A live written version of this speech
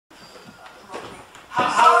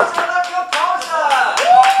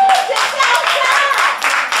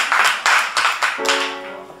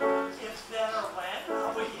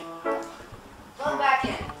Go back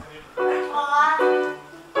in. Come on.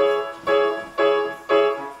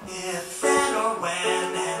 If then or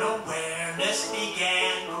when an awareness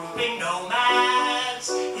began grouping nomads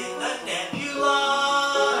in the nebula,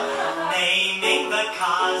 naming the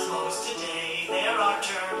cosmos today, there are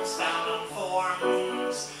terms found on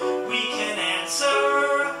forms. We can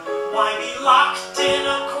answer, why be locked in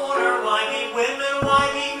a corner? Why be women? Why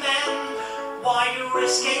be men? Why do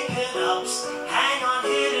risque pin-ups hang on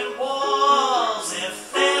hidden walls?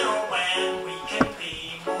 If then or when we can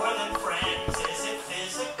be more than friends, is it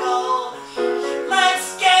physical?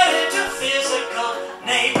 Let's get into physical.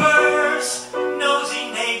 Neighbors,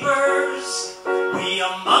 nosy neighbors, we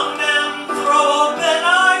among them throw open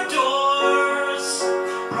our doors,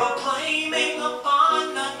 proclaiming the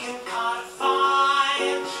bond none can codify.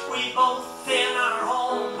 We both in our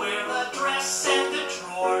home wear the dress and the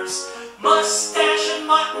drawers, mustache and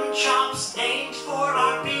mutton chops named for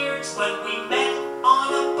our beards. When we met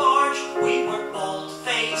on a barge, we were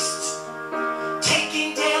bold-faced,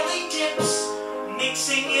 taking daily dips,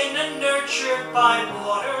 mixing in and nurtured by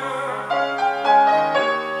water.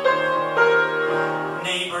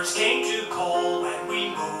 Neighbors came to call when we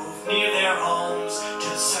moved near their homes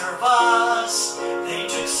to serve us. They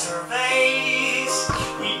took surveys.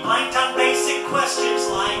 We blanked on basic questions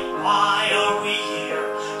like, why are we here?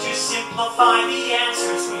 To simplify the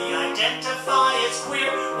answers we identify as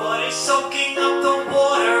queer. What is soaking up the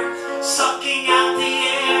water, sucking out the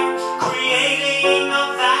air, creating a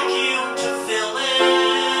vacuum to fill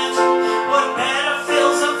it? What better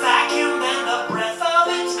fills a vacuum than the breath of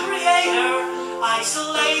its creator,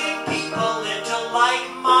 isolating people into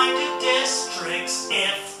like-minded districts?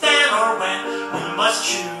 If then or when we must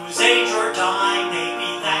choose age or die, maybe